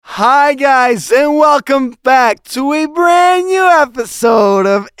Hi guys, and welcome back to a brand new episode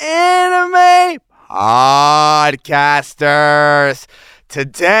of Anime Podcasters.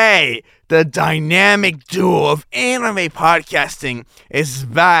 Today, the dynamic duo of anime podcasting is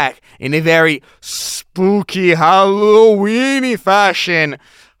back in a very spooky Halloweeny fashion.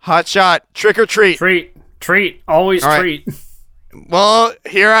 Hotshot, trick or treat? Treat, always All right. treat. Well,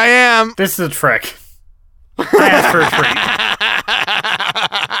 here I am. This is a trick. I asked for a treat.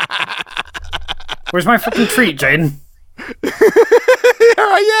 Where's my freaking treat, Jaden? Here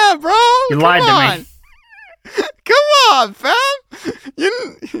I am, bro. You lied to me. Come on, fam. You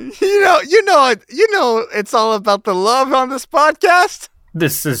know it's all about the love on this podcast.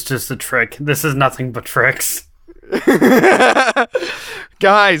 This is just a trick. This is nothing but tricks.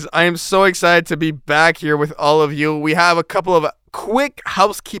 Guys, I am so excited to be back here with all of you. We have a couple of quick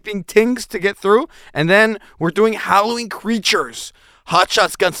housekeeping things to get through, and then we're doing Halloween creatures.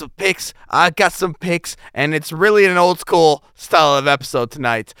 Hotshot's got some picks, I got some picks, and it's really an old school style of episode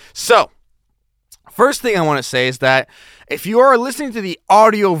tonight. So, first thing I want to say is that if you are listening to the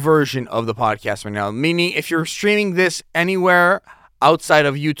audio version of the podcast right now, meaning if you're streaming this anywhere outside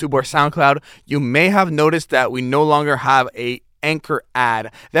of YouTube or SoundCloud, you may have noticed that we no longer have a Anchor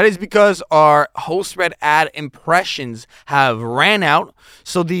ad. That is because our host read ad impressions have ran out.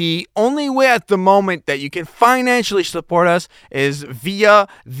 So the only way at the moment that you can financially support us is via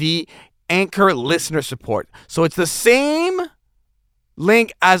the Anchor listener support. So it's the same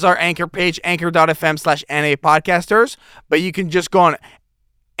link as our Anchor page, anchor.fm/NApodcasters, but you can just go on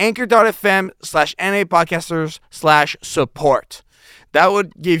anchor.fm/NApodcasters/support. That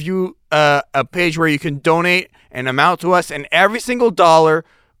would give you a page where you can donate an amount to us, and every single dollar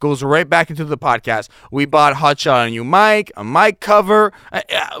goes right back into the podcast. We bought Hotshot a new mic, a mic cover.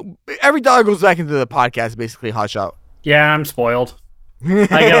 Every dollar goes back into the podcast, basically, Hotshot. Yeah, I'm spoiled. I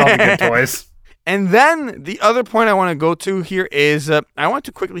get all the good toys. And then the other point I want to go to here is I want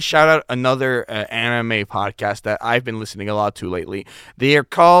to quickly shout out another anime podcast that I've been listening a lot to lately. They are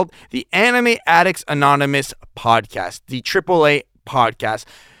called the Anime Addicts Anonymous Podcast, the AAA podcast.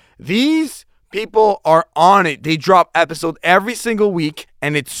 These people are on it. They drop episodes every single week,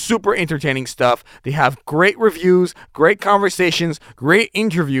 and it's super entertaining stuff. They have great reviews, great conversations, great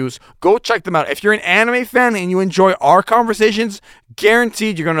interviews. Go check them out. If you're an anime fan and you enjoy our conversations,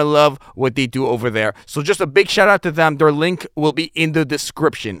 guaranteed you're going to love what they do over there. So just a big shout out to them. Their link will be in the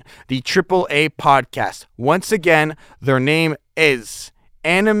description. The AAA podcast. Once again, their name is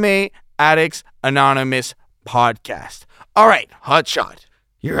Anime Addicts Anonymous Podcast. All right, Hotshot.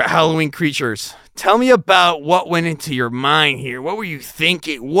 You're a Halloween creatures. Tell me about what went into your mind here. What were you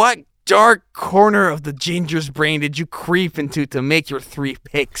thinking? What dark corner of the ginger's brain did you creep into to make your three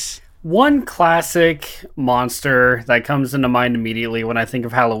picks? One classic monster that comes into mind immediately when I think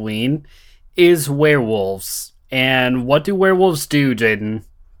of Halloween is werewolves. And what do werewolves do, Jaden?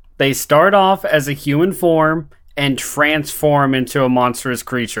 They start off as a human form and transform into a monstrous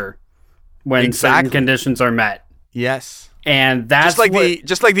creature when certain conditions are met. Yes. And that's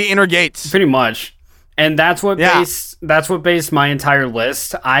just like the inner gates. Pretty much. And that's what based my entire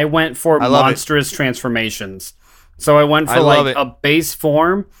list. I went for monstrous transformations. So I went for a base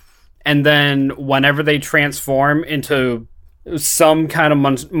form, and then whenever they transform into some kind of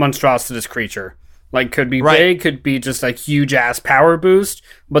monstrositous creature. Like, could be big, could be just a huge ass power boost,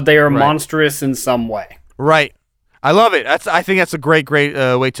 but they are monstrous in some way. Right. I love it. I think that's a great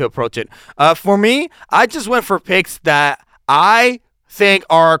way to approach it. For me, I just went for picks that I think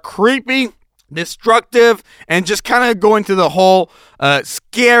are creepy, destructive, and just kind of go into the whole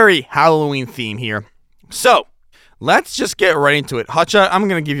scary Halloween theme here. So, let's just get right into it. Hotshot, I'm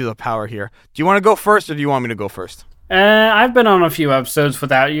going to give you the power here. Do you want to go first, or do you want me to go first? I've been on a few episodes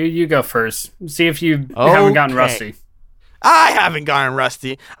without you. You go first. See if you haven't gotten rusty. I haven't gotten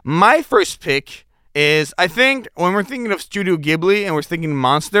rusty. My first pick is, I think, when we're thinking of Studio Ghibli and we're thinking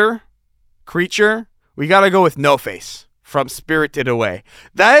monster, creature, we got to go with No Face from Spirited Away.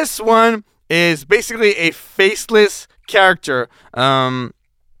 This one is basically a faceless character, and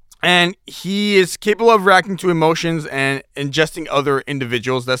he is capable of reacting to emotions and ingesting other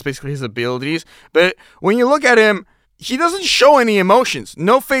individuals. That's basically his abilities. But when you look at him, he doesn't show any emotions.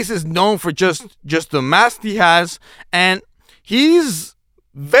 No Face is known for just the mask he has, and he's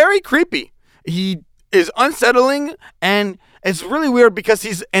very creepy. He is unsettling, and it's really weird because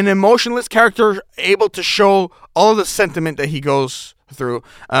he's an emotionless character able to show all the sentiment that he goes through.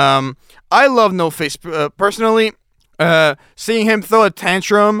 I love No Face personally. Seeing him throw a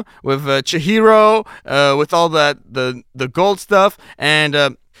tantrum with Chihiro, with all the gold stuff,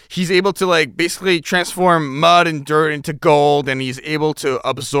 and he's able to like basically transform mud and dirt into gold, and he's able to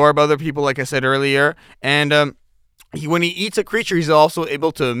absorb other people, like I said earlier. And when he eats a creature, he's also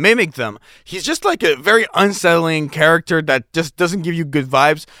able to mimic them. He's just like a very unsettling character that just doesn't give you good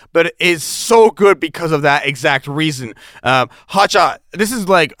vibes, but is so good because of that exact reason. Hotshot, this is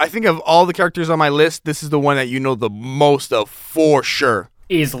like, I think of all the characters on my list, this is the one that you know the most of for sure.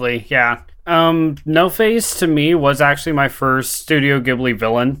 Easily, yeah. No Face to me was actually my first Studio Ghibli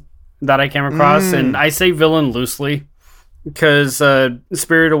villain that I came across, and I say villain loosely because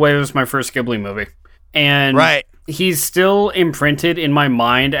Spirited Away was my first Ghibli movie. And right. He's still imprinted in my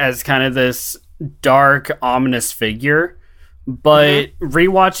mind as kind of this dark, ominous figure. But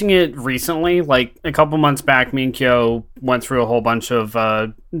rewatching it recently, like a couple months back, me and Kyo went through a whole bunch of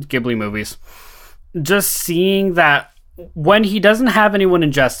Ghibli movies. Just seeing that when he doesn't have anyone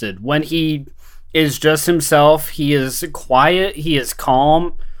ingested, when he is just himself, he is quiet, he is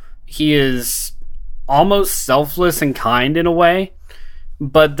calm, he is almost selfless and kind in a way.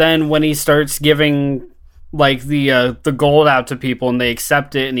 But then when he starts giving like the gold out to people and they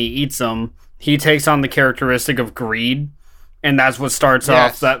accept it and he eats them, he takes on the characteristic of greed, and that's what starts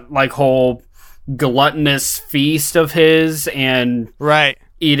off that like whole gluttonous feast of his and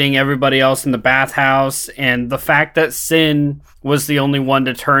eating everybody else in the bathhouse. And the fact that Sin was the only one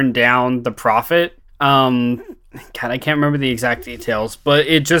to turn down the prophet, God, I can't remember the exact details, but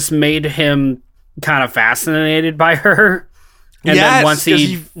it just made him kind of fascinated by her. And then once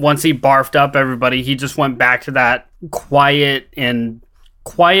he barfed up everybody, he just went back to that quiet and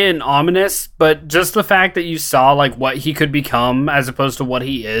ominous. But just the fact that you saw like what he could become as opposed to what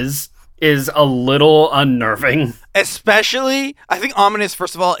he is a little unnerving. Especially, I think ominous,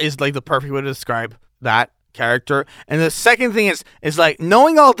 first of all, is like the perfect way to describe that character. And the second thing is like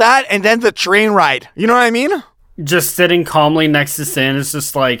knowing all that and then the train ride. You know what I mean? Just sitting calmly next to Sin is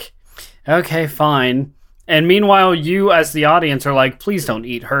just like, okay, fine. And meanwhile, you as the audience are like, please don't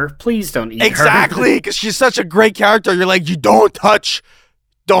eat her. Please don't eat her. Exactly, because she's such a great character. You're like, you don't touch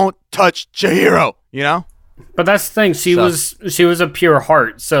Chihiro, you know? But that's the thing. She was a pure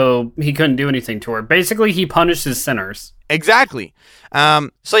heart, so he couldn't do anything to her. Basically, he punishes sinners. Exactly.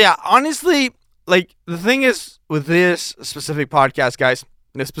 So yeah, honestly, like the thing is with this specific podcast, guys,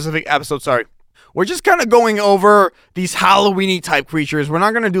 this specific episode, sorry, we're just kind of going over these Halloween-y type creatures. We're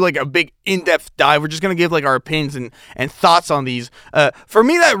not going to do like a big in-depth dive. We're just going to give like our opinions and thoughts on these. For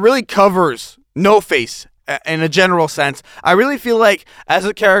me, that really covers No Face in a general sense. I really feel like as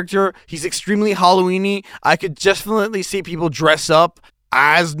a character, he's extremely Halloween-y. I could definitely see people dress up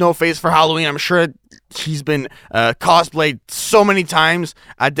as No Face for Halloween. I'm sure he's been cosplayed so many times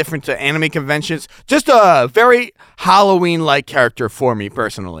at different anime conventions. Just a very Halloween-like character for me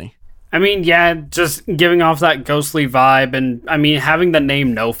personally. I mean, yeah, just giving off that ghostly vibe, and I mean, having the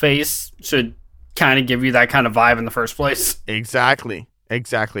name No Face should kind of give you that kind of vibe in the first place. Exactly.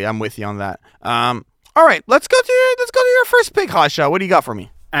 I'm with you on that. All right, let's go to your first pick, Hotshot. What do you got for me?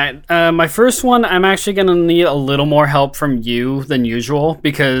 My first one, I'm actually going to need a little more help from you than usual,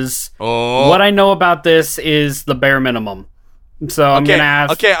 because what I know about this is the bare minimum. So I'm going to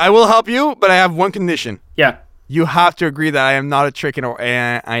ask... Okay, I will help you, but I have one condition. Yeah. You have to agree that I am not a trick and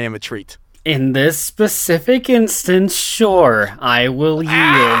I am a treat. In this specific instance, sure, I will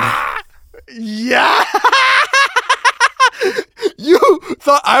yield. Yeah! You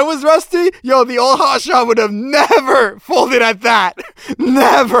thought I was rusty? Yo, the old Hotshot would have never folded at that.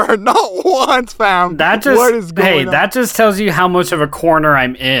 Never. Not once, fam. That just tells you how much of a corner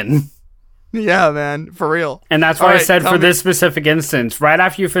I'm in. Yeah, man, for real. And that's why I said for this specific instance, right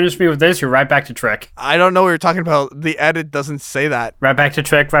after you finish me with this, you're right back to Trick. I don't know what you're talking about. The edit doesn't say that. Right back to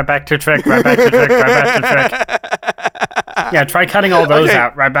Trick, right back to Trick, right back to Trick, right back to Trick. Yeah, try cutting all those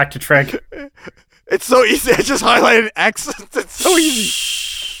out. Right back to Trick. It's so easy. I just highlighted X. It's so easy.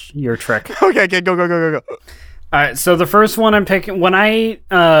 Shh, you're Trick. Okay, go. All right, so the first one I'm picking, when I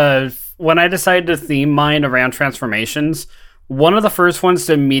decided to theme mine around transformations, one of the first ones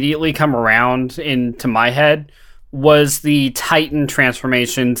to immediately come around into my head was the Titan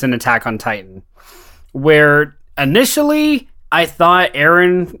transformations in Attack on Titan, where initially I thought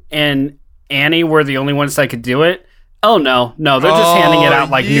Eren and Annie were the only ones that could do it. Oh, no, they're just handing it out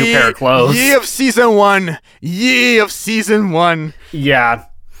like new pair of clothes. Ye of season one. Yeah.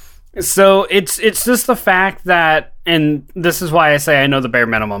 So it's just the fact that, and this is why I say I know the bare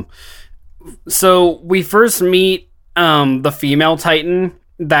minimum. So we first meet the female Titan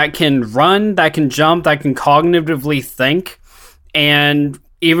that can run, that can jump, that can cognitively think, and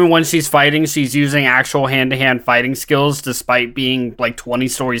even when she's fighting, she's using actual hand-to-hand fighting skills despite being like 20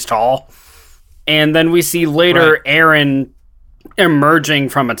 stories tall. And then we see later Eren emerging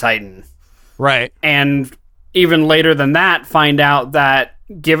from a Titan. Right. And even later than that, find out that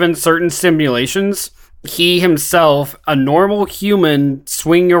given certain stimulations, he himself, a normal human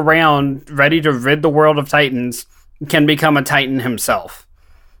swinging around, ready to rid the world of Titans, can become a Titan himself.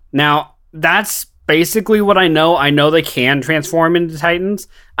 Now, that's basically what I know. I know they can transform into Titans.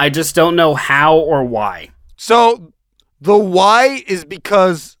 I just don't know how or why. So, the why is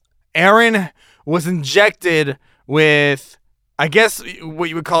because Eren was injected with, I guess, what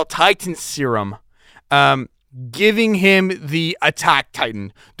you would call Titan serum, giving him the attack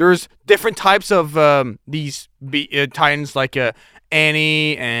Titan. There's different types of these Titans, like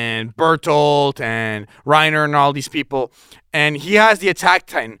Annie and Bertolt and Reiner and all these people. And he has the attack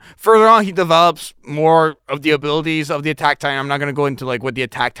Titan. Further on, he develops more of the abilities of the attack Titan. I'm not going to go into like what the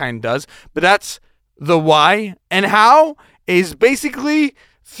attack Titan does, but that's the why. And how is basically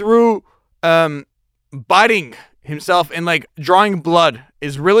through biting himself and like drawing blood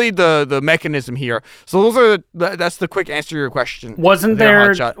is really the mechanism here. So that's the quick answer to your question. Wasn't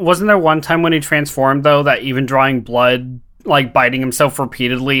there one time when he transformed though that even drawing blood, like biting himself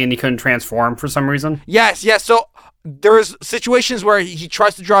repeatedly, and he couldn't transform for some reason? Yes. So there's situations where he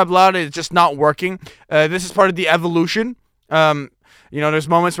tries to draw blood and it's just not working. This is part of the evolution. There's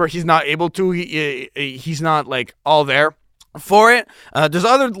moments where he's not able to. He's not like all there for it. There's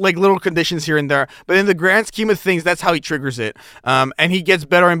other like little conditions here and there, but in the grand scheme of things, that's how he triggers it. And he gets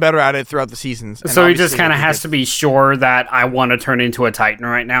better and better at it throughout the seasons. So he just kind of has to be sure that I want to turn into a Titan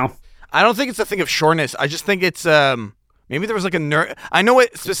right now. I don't think it's a thing of sureness. I just think it's maybe there was like a nerd. I know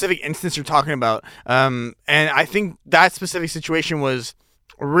what specific instance you're talking about. And I think that specific situation was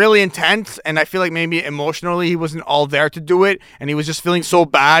really intense, and I feel like maybe emotionally he wasn't all there to do it, and he was just feeling so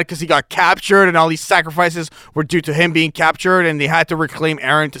bad because he got captured and all these sacrifices were due to him being captured, and they had to reclaim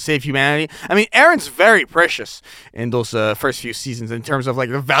Eren to save humanity. I mean, Eren's very precious in those first few seasons in terms of like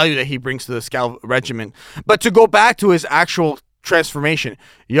the value that he brings to the Scout Regiment. But to go back to his actual transformation,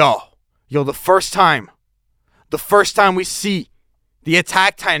 yo, the first time we see the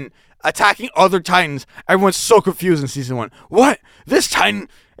attack Titan attacking other Titans, everyone's so confused in season 1. What? This Titan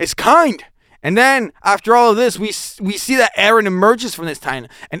is kind. And then after all of this, we see that Eren emerges from this Titan,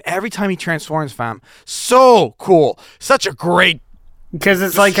 and every time he transforms, fam, so cool. Such a great, because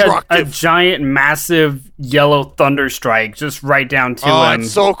it's like a giant, massive yellow thunder strike just right down to him.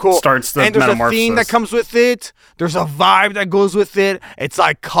 It's so cool. Starts the and there's metamorphosis. a theme that comes with it. There's a vibe that goes with it. It's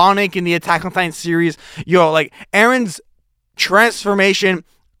iconic in the Attack on Titan series. Yo, like Eren's transformation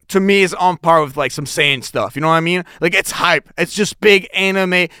to me is on par with like some Saiyan stuff. You know what I mean? Like it's hype. It's just big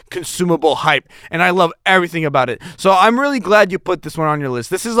anime consumable hype. And I love everything about it. So I'm really glad you put this one on your list.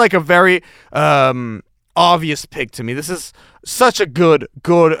 This is like a very obvious pick to me. This is such a good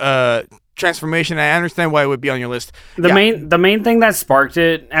transformation. I understand why it would be on your list. The main thing that sparked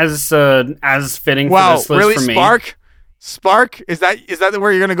it as fitting for this list really, for me. Spark? Is that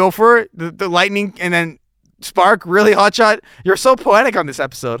where you're gonna go for it? The lightning and then Spark? Really, Hotshot? You're so poetic on this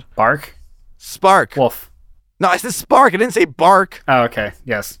episode. Spark. Wolf. No, I said Spark. I didn't say bark. Oh, okay.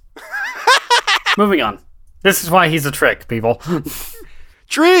 Yes. Moving on. This is why he's a trick, people.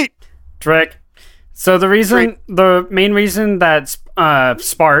 Trick. So the main reason that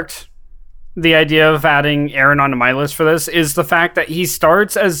sparked the idea of adding Eren onto my list for this is the fact that he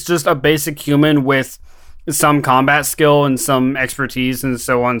starts as just a basic human with some combat skill and some expertise and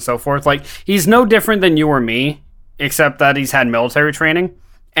so on and so forth. Like, he's no different than you or me, except that he's had military training.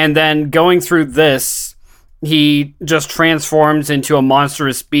 And then going through this, he just transforms into a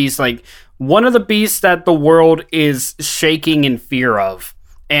monstrous beast, like one of the beasts that the world is shaking in fear of.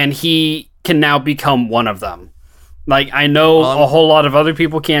 And he can now become one of them. Like, I know a whole lot of other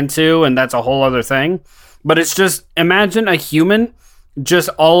people can too, and that's a whole other thing. But it's just, imagine a human just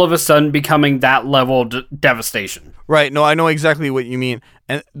all of a sudden becoming that level of devastation. Right. No, I know exactly what you mean.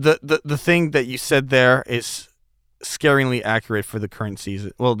 And the thing that you said there is scaringly accurate for the current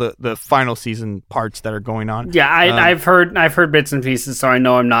season. Well, the final season parts that are going on. Yeah, I've heard bits and pieces, so I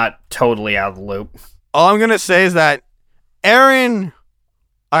know I'm not totally out of the loop. All I'm going to say is that Eren,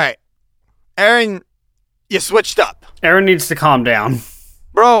 you switched up. Eren needs to calm down.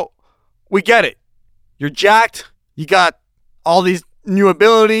 Bro, we get it. You're jacked. You got all these new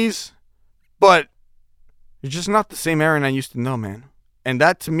abilities, but you're just not the same Eren I used to know, man. And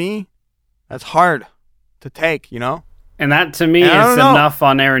that, to me, that's hard to take, you know? And that, to me, is enough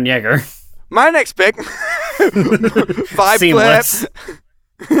on Eren Yeager. My next pick. 5 seamless.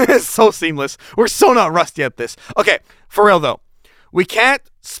 It's so seamless. We're so not rusty at this. Okay, for real, though. We can't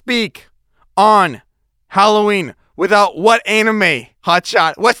speak on Halloween without what anime,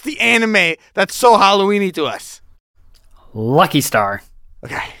 Hotshot? What's the anime that's so Halloween-y to us? Lucky Star.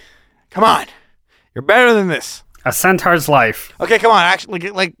 Okay. Come on. You're better than this. A Centaur's Life. Okay, come on. Actually,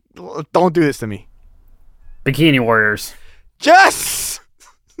 like, don't do this to me. Bikini Warriors. Just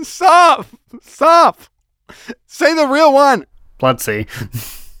stop. Stop. Say the real one. Blood-C.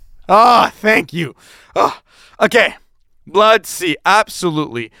 Thank you. Okay. Blood-C.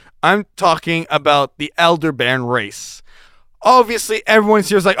 Absolutely. I'm talking about the Elder Baron race. Obviously, everyone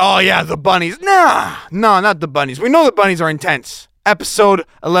here is like, oh yeah, the bunnies. Nah, not the bunnies. We know the bunnies are intense. Episode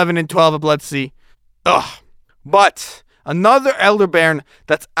 11 and 12 of Blood-C. But another Elder Baron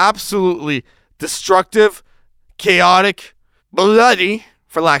that's absolutely destructive, chaotic, bloody,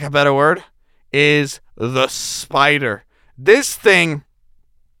 for lack of a better word, is the spider. This thing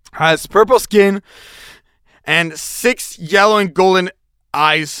has purple skin and 6 yellow and golden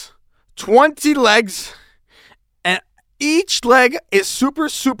eyes, 20 legs, and each leg is super,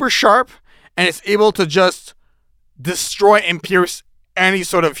 super sharp, and it's able to just destroy and pierce any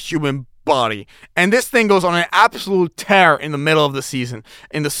sort of human body. And this thing goes on an absolute tear in the middle of the season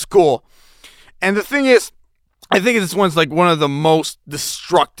in the school. And the thing is, I think this one's like one of the most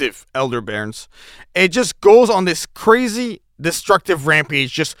destructive Elder Barons. It just goes on this crazy destructive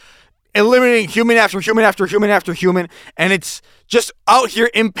rampage, just eliminating human after human after human after human, and it's just out here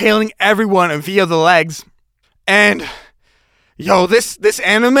impaling everyone via the legs. And yo, this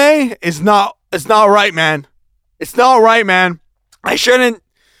anime is not right, man. It's not right, man. I shouldn't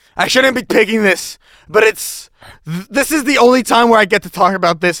be picking this, but this is the only time where I get to talk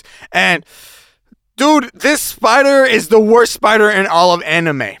about this. And dude, this spider is the worst spider in all of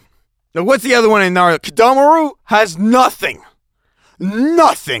anime. Now, what's the other one in Naruto? Kidomaru has nothing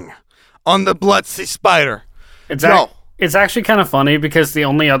on the Blood-C spider. It's actually kind of funny because the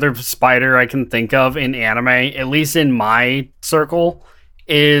only other spider I can think of in anime, at least in my circle,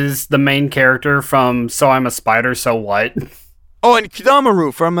 is the main character from So I'm a Spider, So What? Oh, and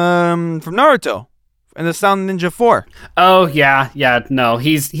Kidomaru from Naruto and the Sound Ninja 4. Oh, yeah, no,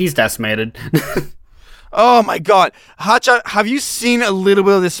 he's decimated. Oh my god. Hotshot, have you seen a little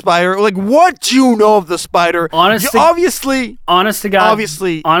bit of this spider? Like, what do you know of the spider? Honest to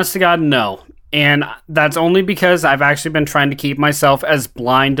God, no. And that's only because I've actually been trying to keep myself as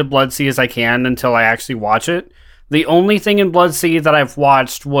blind to Blood-C as I can until I actually watch it. The only thing in Blood-C that I've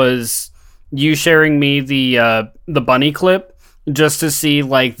watched was you sharing me the bunny clip just to see,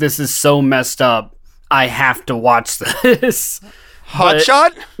 like, this is so messed up. I have to watch this.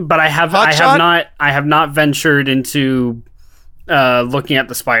 Hotshot? But I have not ventured into looking at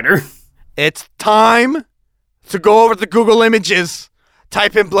the spider. It's time to go over to Google Images.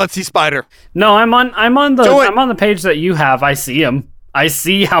 Type in Blood-C spider. No, I'm on the page that you have. I see him. I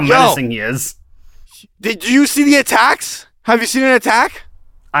see how menacing he is. Did you see the attacks? Have you seen an attack?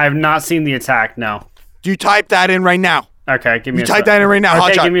 I have not seen the attack, no. Do you type that in right now? Okay, give me a sec. Type that in right now.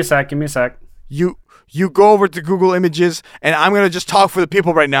 Okay, Hotshot. give me a sec. You go over to Google Images, and I'm going to just talk for the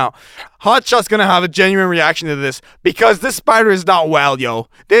people right now. Hotshot's going to have a genuine reaction to this, because this spider is not well, yo.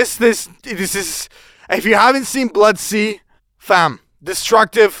 This is, if you haven't seen Blood-C, fam,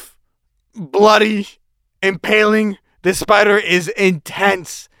 destructive, bloody, impaling, this spider is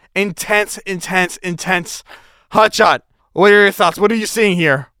intense. Hotshot, what are your thoughts? What are you seeing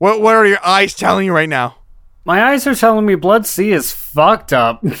here? What are your eyes telling you right now? My eyes are telling me Blood-C is fucked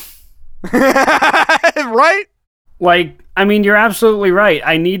up. Right? Like, I mean, you're absolutely right.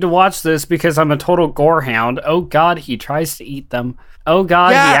 I need to watch this because I'm a total gore hound. Oh god, he tries to eat them. Oh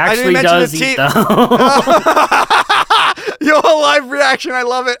god, yeah, he actually does eat them. Yo, live reaction, I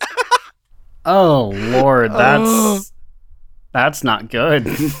love it. Oh lord, that's not good.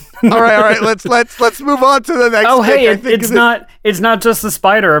 all right, let's move on to the next. Oh hey, it's not just the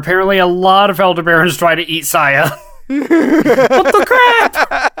spider. Apparently a lot of Elder Barons try to eat Saya. What the crap?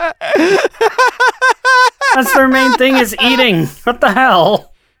 That's their main thing, is eating. What the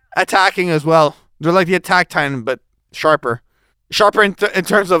hell? Attacking as well. They're like the Attack Titan, but sharper. Sharper in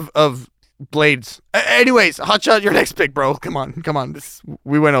terms of blades. Anyways, Hotshot, your next pick, bro. Come on.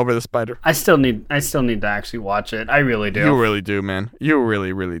 We went over the spider. I still need to actually watch it. I really do. You really do, man. You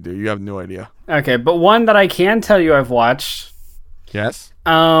really, really do. You have no idea. Okay, but one that I can tell you I've watched. Yes.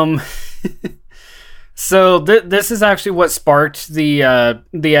 So this is actually what sparked the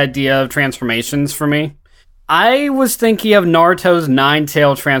idea of transformations for me. I was thinking of Naruto's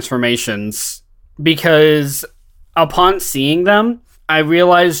 9-tail transformations because upon seeing them, I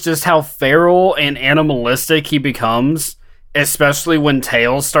realized just how feral and animalistic he becomes, especially when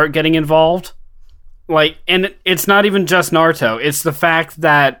tails start getting involved. Like, and it's not even just Naruto. It's the fact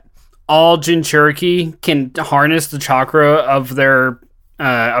that all Jinchuriki can harness the chakra of their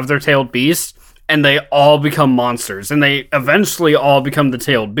tailed beast. and they all become monsters, and they eventually all become the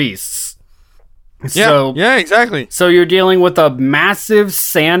tailed beasts. Yeah, exactly. So you're dealing with a massive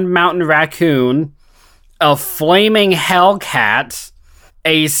sand mountain raccoon, a flaming hellcat,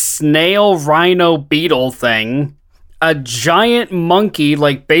 a snail rhino beetle thing, a giant monkey,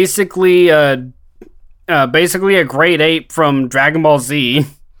 like basically a great ape from Dragon Ball Z,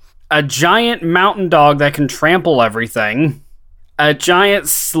 a giant mountain dog that can trample everything, a giant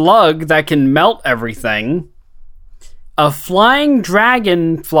slug that can melt everything, a flying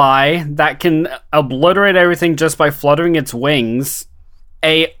dragonfly that can obliterate everything just by fluttering its wings,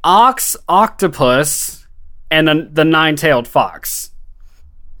 a ox octopus, and the nine-tailed fox.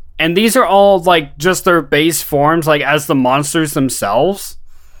 And these are all like just their base forms, like as the monsters themselves.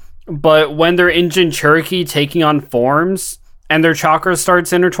 But when they're in Jinchuriki taking on forms and their chakra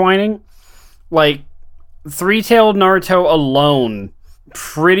starts intertwining, like three-tailed Naruto alone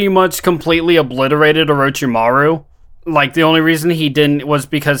pretty much completely obliterated Orochimaru. Like the only reason he didn't was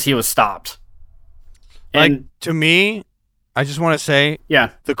because he was stopped. And like, to me, I just want to say,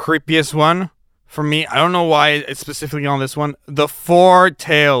 the creepiest one for me, I don't know why it's specifically on this one, the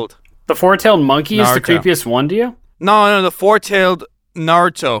four-tailed. The four-tailed monkey Naruto is the creepiest one to you? No, the four-tailed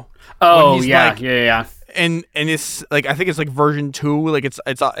Naruto. Oh, yeah. And it's like, I think it's like version 2, like it's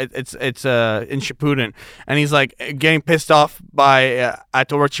in Shippuden, and he's like getting pissed off by at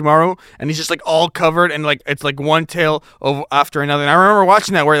Orochimaru, and he's just like all covered, and like it's like one tail after another. And I remember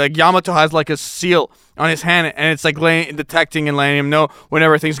watching that where like Yamato has like a seal on his hand, and it's like detecting and letting him know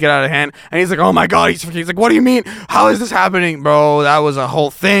whenever things get out of hand, and he's like, oh my god, he's like, what do you mean? How is this happening, bro? That was a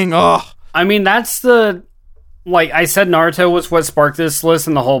whole thing. Oh, I mean, that's the, like I said, Naruto was what sparked this list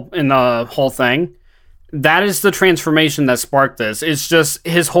in the whole thing. That is the transformation that sparked this. It's just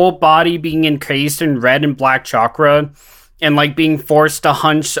his whole body being encased in red and black chakra and like being forced to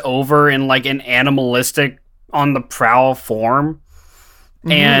hunch over in like an animalistic on the prowl form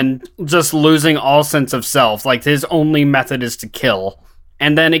and just losing all sense of self. Like his only method is to kill.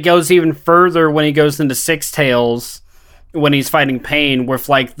 And then it goes even further when he goes into Six Tails when he's fighting Pain with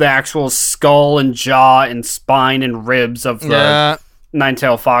like the actual skull and jaw and spine and ribs of the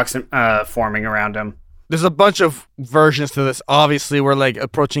nine-tailed fox forming around him. There's a bunch of versions to this. Obviously, we're like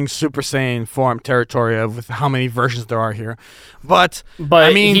approaching Super Saiyan form territory with how many versions there are here. But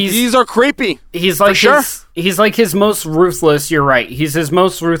I mean, these are creepy. He's like he's like his most ruthless. You're right. He's his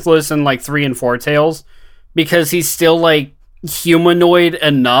most ruthless in like 3 and 4 Tails because he's still like humanoid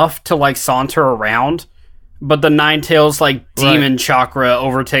enough to like saunter around, but the Nine Tails like demon chakra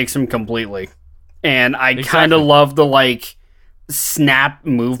overtakes him completely. And I kind of love the like snap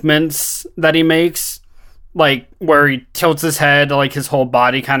movements that he makes. Like, where he tilts his head, like his whole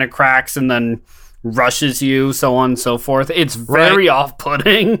body kind of cracks and then rushes you, so on and so forth. It's very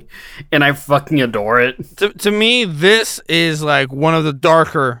off-putting, and I fucking adore it. To me, this is like one of the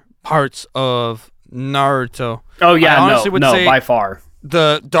darker parts of Naruto. Oh, yeah, no, by far.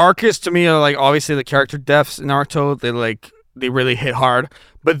 The darkest to me are, like, obviously the character deaths in Naruto. They really hit hard.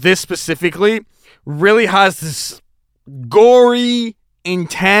 But this specifically really has this gory,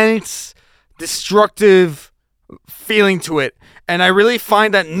 intense, destructive feeling to it, and I really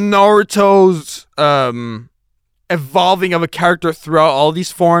find that Naruto's evolving of a character throughout all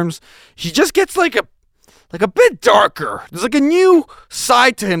these forms, he just gets like a bit darker. There's like a new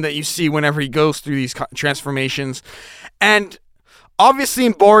side to him that you see whenever he goes through these transformations, and obviously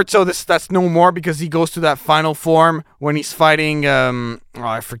in Boruto that's no more because he goes to that final form when he's fighting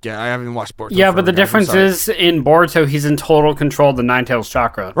I forget, I haven't watched Boruto. Yeah, but the difference is in Boruto he's in total control of the Nine Tails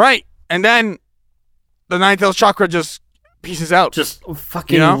chakra. Right. And then the Nine Tails chakra just pieces out. Just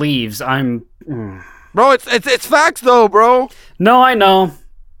fucking leaves. Bro, it's facts though, bro. No, I know.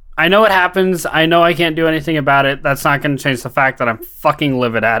 I know it happens. I know I can't do anything about it. That's not going to change the fact that I'm fucking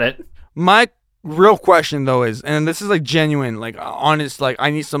livid at it. My real question though is, and this is like genuine, like honest, like I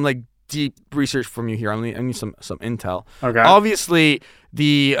need some like deep research from you here. I need some intel. Okay. Obviously,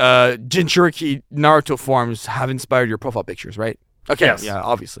 the Jinchuriki Naruto forms have inspired your profile pictures, right? Okay, yes. Yeah,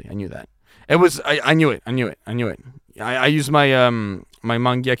 obviously, I knew that. It was, I knew it. I used my my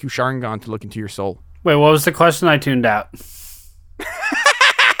Mangekyo Sharingan to look into your soul. Wait, what was the question? I tuned out.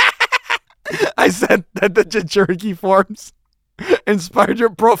 I said that the Jinchuriki forms inspired your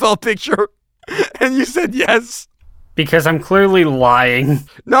profile picture, and you said yes. Because I'm clearly lying.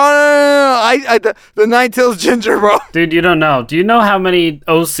 No. The Nine Tails Ginger, bro. Dude, you don't know. Do you know how many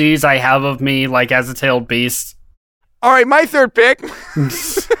OCs I have of me, like, as a tailed beast? All right, my third pick.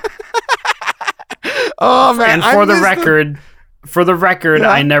 Oh man! And for the record,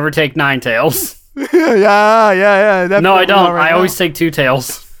 I never take Nine Tails. Yeah. No, I don't. I always take 2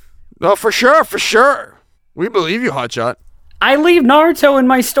 tails. Oh, for sure. We believe you, Hotshot. I leave Naruto in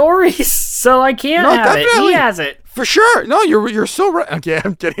my stories, so I can't have it. He has it. For sure. No, you're so right. Okay,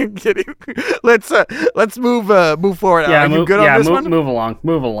 I'm kidding. Let's move forward. Yeah, Are you good on this one? Move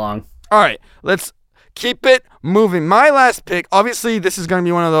along. All right, let's keep it moving. My last pick, obviously, this is going to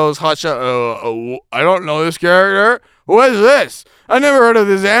be one of those Hotshot, I don't know this character. What is this? I never heard of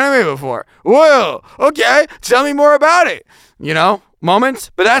this anime before. Whoa, okay, tell me more about it. Moments,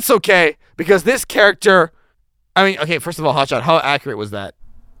 but that's okay, because this character, okay, first of all, Hotshot, how accurate was that?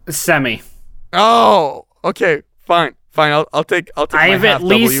 Semi. Oh, okay, fine. I'll take I've at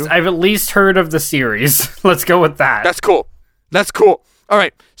least heard of the series. Let's go with that. That's cool. All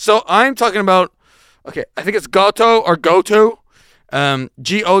right, so I'm talking about, okay, I think it's Gotou or Gotou,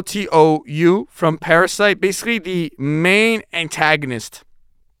 Gotou from Parasite. Basically, the main antagonist,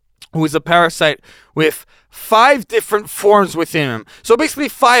 who is a parasite with 5 different forms within him. So basically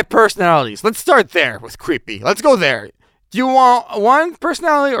 5 personalities. Let's start there with creepy. Let's go there. Do you want 1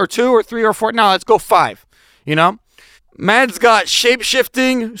 personality or 2 or 3 or 4? No, let's go 5. Man's got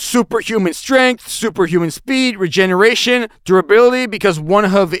shape-shifting, superhuman strength, superhuman speed, regeneration, durability, because one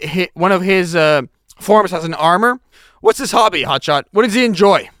of his forms has an armor. What's his hobby, Hotshot? What does he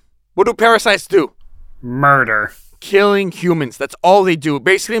enjoy? What do parasites do? Murder. Killing humans. That's all they do.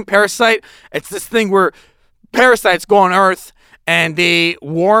 Basically, in Parasite, it's this thing where parasites go on Earth and they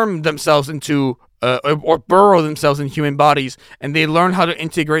warm themselves into or burrow themselves in human bodies, and they learn how to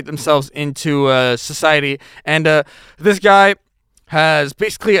integrate themselves into society. And this guy has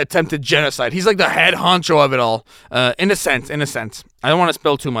basically attempted genocide. He's like the head honcho of it all, in a sense. I don't want to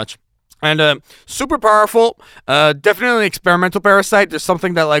spill too much. And super powerful, definitely an experimental parasite. There's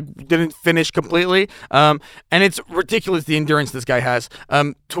something that didn't finish completely, and it's ridiculous the endurance this guy has.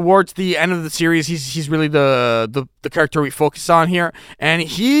 Towards the end of the series, he's really the character we focus on here, and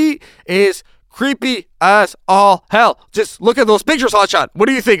he is creepy as all hell. Just look at those pictures, Hotshot. What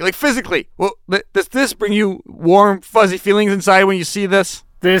do you think? Physically, does this bring you warm, fuzzy feelings inside when you see this?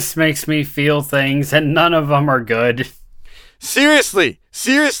 This makes me feel things, and none of them are good. Seriously.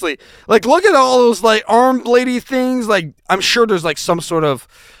 Look at all those arm bladey things. I'm sure there's some sort of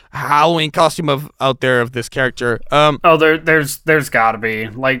Halloween costume out there of this character. There's gotta be.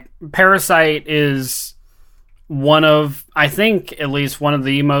 Parasite is I think at least one of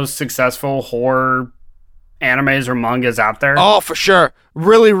the most successful horror animes or mangas out there. Oh, for sure.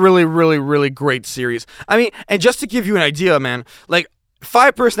 Really, really, really, really great series. And just to give you an idea, man,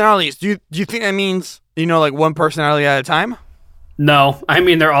 5 personalities. Do you think that means, 1 personality at a time? No,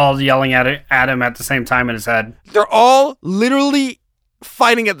 they're all yelling at him at the same time in his head. They're all literally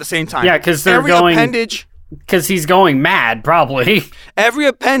fighting at the same time. Yeah, because because he's going mad, probably. Every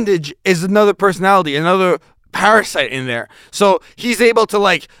appendage is another personality, another parasite in there. So he's able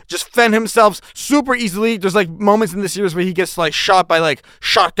to just fend himself super easily. There's moments in the series where he gets shot by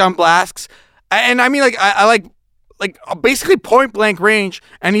shotgun blasts. And I basically point blank range,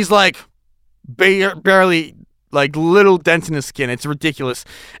 and he's barely little dents in his skin. It's ridiculous.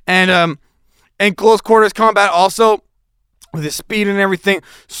 And close quarters combat also, with his speed and everything,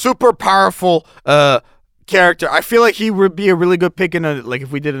 super powerful character. I feel like he would be a really good pick in if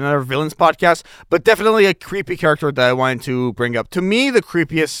we did another villains podcast, but definitely a creepy character that I wanted to bring up. To me, the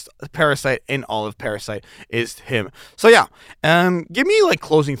creepiest parasite in all of Parasite is him. So yeah, give me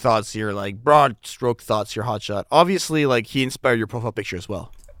closing thoughts here, broad stroke thoughts here, Hotshot. Obviously, he inspired your profile picture as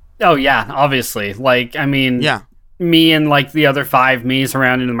well. Oh yeah, obviously. Yeah. Me and the other 5 me's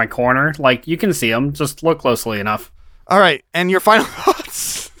around in my corner, you can see him. Just look closely enough. All right, and your final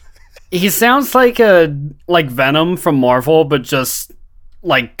thoughts? He sounds like a Venom from Marvel, but just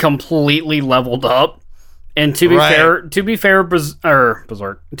completely leveled up. And to be fair,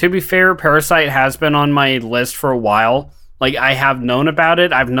 Parasite has been on my list for a while. I have known about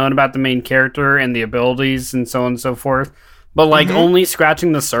it. I've known about the main character and the abilities and so on and so forth. But only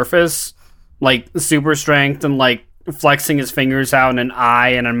scratching the surface, super strength and flexing his fingers out and an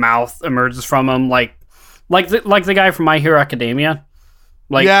eye and a mouth emerges from him, like the guy from My Hero Academia.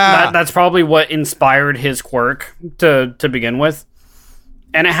 That's probably what inspired his quirk to begin with.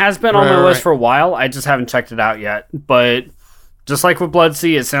 And it has been on my list for a while. I just haven't checked it out yet. But just like with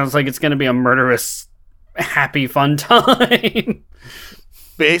Blood-C, it sounds like it's going to be a murderous, happy, fun time.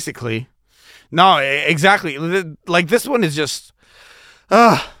 Basically. No, exactly. This one is just...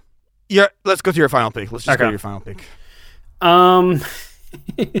 let's go to your final pick. Let's just go to your final pick.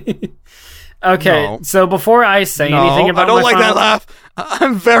 Okay, no. So before I say anything about I don't like that laugh.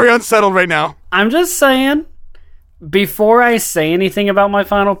 I'm very unsettled right now. I'm just saying, before I say anything about my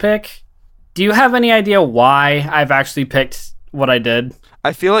final pick, do you have any idea why I've actually picked what I did?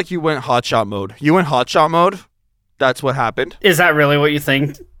 I feel like you went hotshot mode. That's what happened. Is that really what you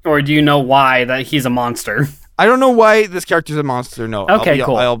think? Or do you know why that he's a monster? I don't know why this character's a monster, no. Okay,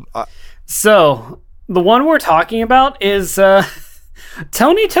 cool. So, the one we're talking about is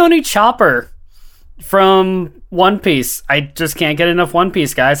Tony Chopper from One Piece. I just can't get enough One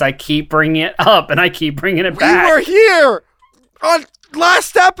Piece, guys. I keep bringing it up, and I keep bringing it back. We were here on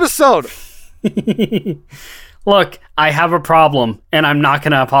last episode. Look, I have a problem, and I'm not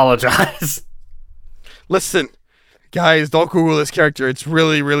going to apologize. Listen, guys, don't Google this character. It's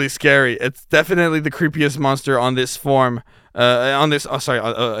really, really scary. It's definitely the creepiest monster on this form. You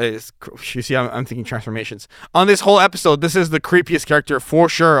see, I'm thinking transformations. On this whole episode, this is the creepiest character for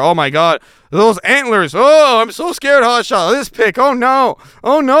sure. Oh my god. Those antlers. Oh, I'm so scared, Hotshot. This pick. Oh no,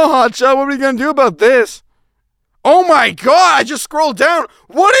 Hotshot. What are we going to do about this? Oh my god, I just scrolled down.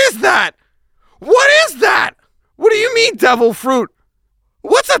 What is that? What do you mean, devil fruit?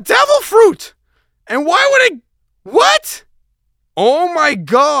 What's a devil fruit? And why would it... What? Oh my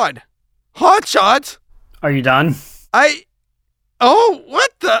god. Hotshot. Are you done? Oh,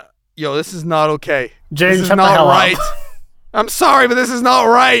 what the... Yo, this is not okay. Jaden, this is shut not the hell right. up. I'm sorry, but this is not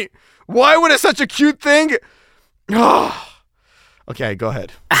right. Why would it's such a cute thing? Okay, go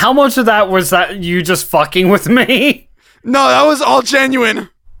ahead. How much of that was that you just fucking with me? No, that was all genuine.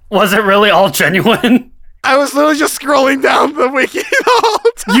 Was it really all genuine? I was literally just scrolling down the wiki the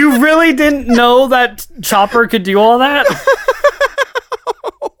whole time. You really didn't know that Chopper could do all that?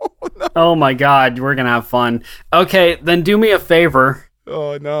 No. Oh my god, we're gonna have fun. Okay, then do me a favor.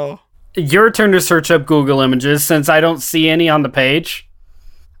 Oh no. Your turn to search up Google Images since I don't see any on the page.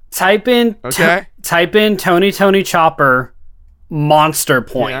 Type in Tony Chopper Monster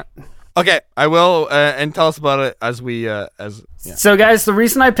Point. Yeah. Okay, I will, and tell us about it as we, Yeah. So guys, the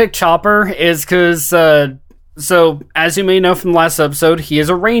reason I picked Chopper is because, so as you may know from the last episode, he is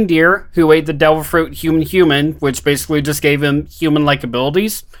a reindeer who ate the devil fruit human, which basically just gave him human-like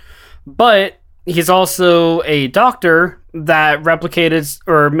abilities. But he's also a doctor that replicated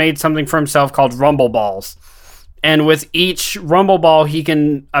or made something for himself called Rumble Balls. And with each Rumble Ball, he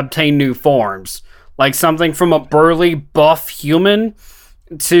can obtain new forms. Like something from a burly, buff human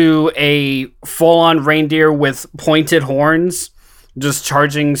to a full-on reindeer with pointed horns just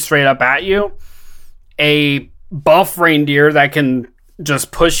charging straight up at you. A buff reindeer that can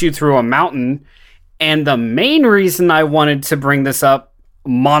just push you through a mountain. And the main reason I wanted to bring this up,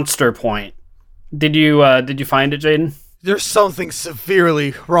 Monster Point. Did you find it, Jaden? There's something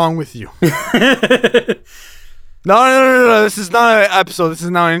severely wrong with you. No. This is not an episode. This is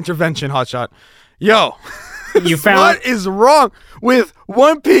not an intervention, Hotshot. Yo. You found... What is wrong with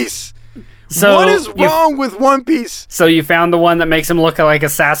One Piece? So what is wrong with One Piece? So you found the one that makes him look like a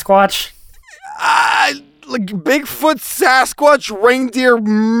Sasquatch? Like Bigfoot, Sasquatch, reindeer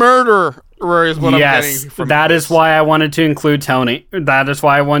murderer is what I'm getting from that this. Is why I wanted to include Tony. That is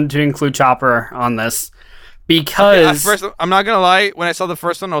why I wanted to include Chopper on this. Because... At first, I'm not going to lie, when I saw the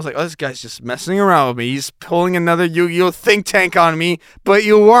first one, I was like, oh, this guy's just messing around with me. He's pulling another Yu-Gi-Oh! Think tank on me, but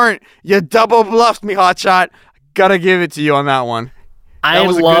you weren't. You double bluffed me, Hotshot. Gotta give it to you on that one. That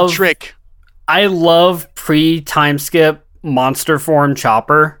was a good trick. I love pre-time skip monster form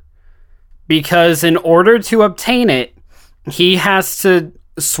Chopper because in order to obtain it, he has to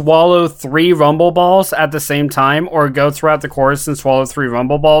swallow 3 Rumble Balls at the same time or go throughout the course and swallow 3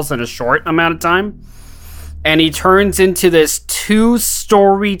 Rumble Balls in a short amount of time. And he turns into this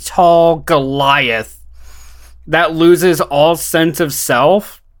 2-story tall Goliath that loses all sense of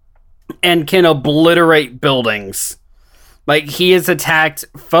self and can obliterate buildings. Like, he has attacked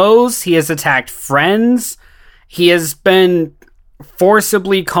foes, he has attacked friends, he has been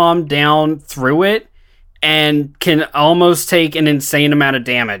forcibly calmed down through it, and can almost take an insane amount of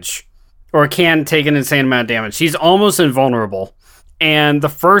damage. Or can take an insane amount of damage. He's almost invulnerable. And the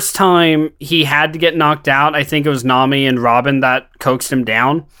first time he had to get knocked out, I think it was Nami and Robin that coaxed him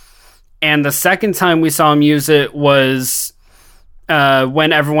down. And the second time we saw him use it was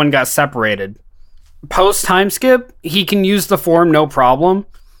when everyone got separated. Post time skip, he can use the form no problem.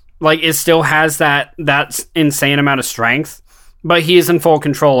 Like, it still has that insane amount of strength, but he is in full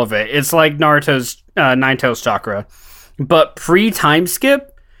control of it. It's like Naruto's Nine-Tails Chakra. But pre-time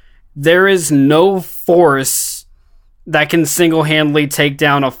skip, there is no force that can single-handedly take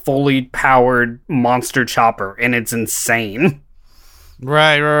down a fully powered monster Chopper, and it's insane.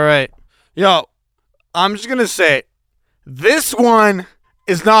 Right. Yo, I'm just gonna say, this one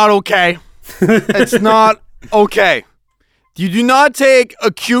is not okay. It's not okay. You do not take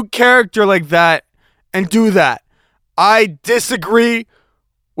a cute character like that and do that. I disagree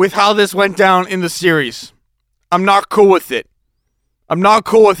with how this went down in the series. I'm not cool with it. I'm not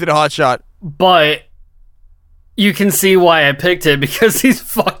cool with it, Hotshot. But you can see why I picked it, because he's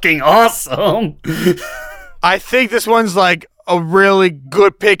fucking awesome. I think this one's like a really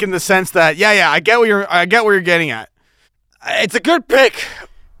good pick in the sense that, I get what you're getting at. It's a good pick.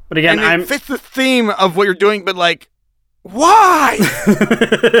 But again, it fits the theme of what you're doing, but like, why?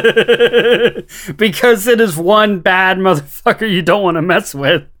 Because it is one bad motherfucker you don't want to mess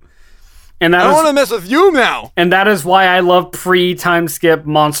with. And I don't want to mess with you now. And that is why I love pre-time skip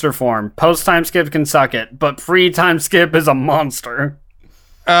monster form. Post-time skip can suck it, but pre-time skip is a monster.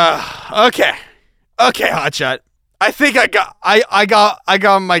 Okay, Hotshot. I think I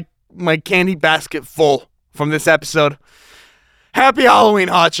got my candy basket full from this episode. Happy Halloween,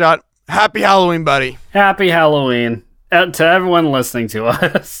 Hotshot. Happy Halloween, buddy. Happy Halloween to everyone listening to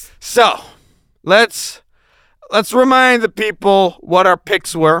us. So, let's remind the people what our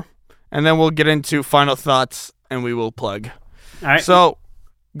picks were, and then we'll get into final thoughts, and we will plug. All right. So,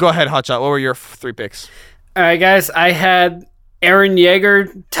 go ahead, Hotshot. What were your 3 picks? All right, guys. I had Eren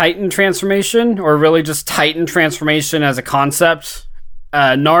Yeager Titan transformation, or really just Titan transformation as a concept.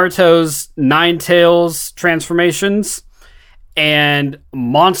 Naruto's Nine Tails transformations. And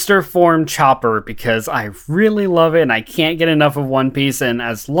monster form Chopper, because I really love it and I can't get enough of One Piece. And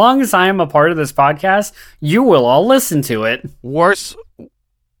as long as I am a part of this podcast, you will all listen to it. Worst,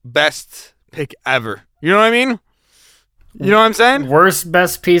 best pick ever. You know what I mean? You know what I'm saying? Worst,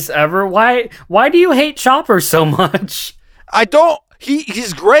 best piece ever? Why do you hate Chopper so much? I don't.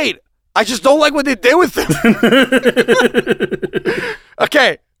 He's great. I just don't like what they did with him.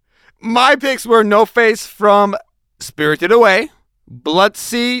 Okay. My picks were No Face from Spirited Away,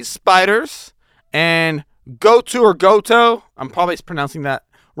 Blood-Sea Spiders, and Goto, I'm probably pronouncing that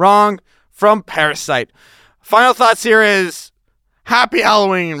wrong, from Parasite. Final thoughts here is happy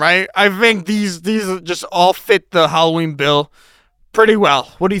Halloween, right? I think these just all fit the Halloween bill pretty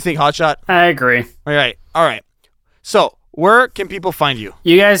well. What do you think, Hotshot? I agree. All right. So, where can people find you?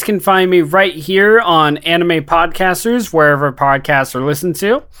 You guys can find me right here on Anime Podcasters, wherever podcasts are listened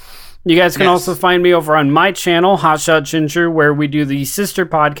to. You guys can also find me over on my channel, Hotshot Ginger, where we do the sister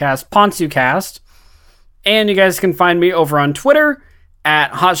podcast, PonsuCast. And you guys can find me over on Twitter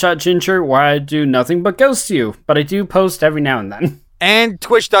at Hotshot Ginger, where I do nothing but ghost you. But I do post every now and then. And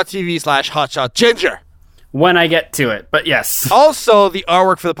twitch.tv/Hotshot Ginger. When I get to it, but yes. Also, the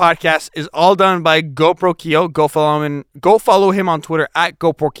artwork for the podcast is all done by GoPro Kyo. Go follow him on Twitter at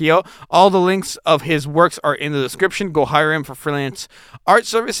GoPro Kyo. All the links of his works are in the description. Go hire him for freelance art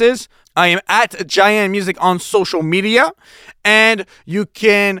services. I am at Giant Music on social media, and you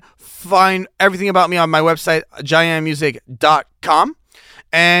can find everything about me on my website, giantmusic.com.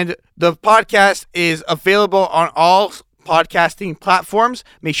 And the podcast is available on all podcasting platforms.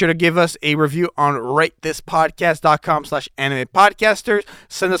 Make sure to give us a review on ratethispodcast.com/animepodcasters.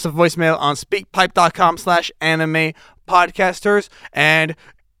 Send us a voicemail on speakpipe.com/animepodcasters. And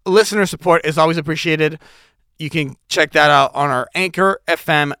listener support is always appreciated. You can check that out on our Anchor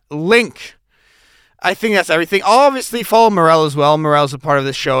FM link. I think that's everything. I'll obviously follow Morel as well. Morel's a part of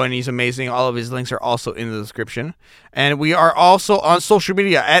this show, and he's amazing. All of his links are also in the description. And we are also on social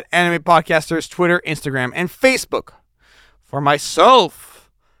media at Anime Podcasters, Twitter, Instagram, and Facebook. For myself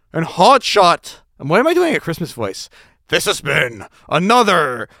and Hotshot. And why am I doing a Christmas voice? This has been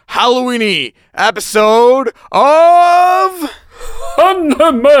another Halloween-y episode of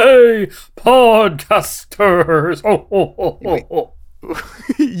Anime Podcasters.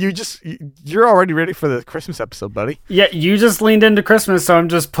 You're already ready for the Christmas episode, buddy. Yeah, you just leaned into Christmas, so I'm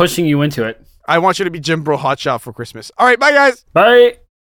just pushing you into it. I want you to be Jim Bro Hotshot for Christmas. All right, bye, guys. Bye.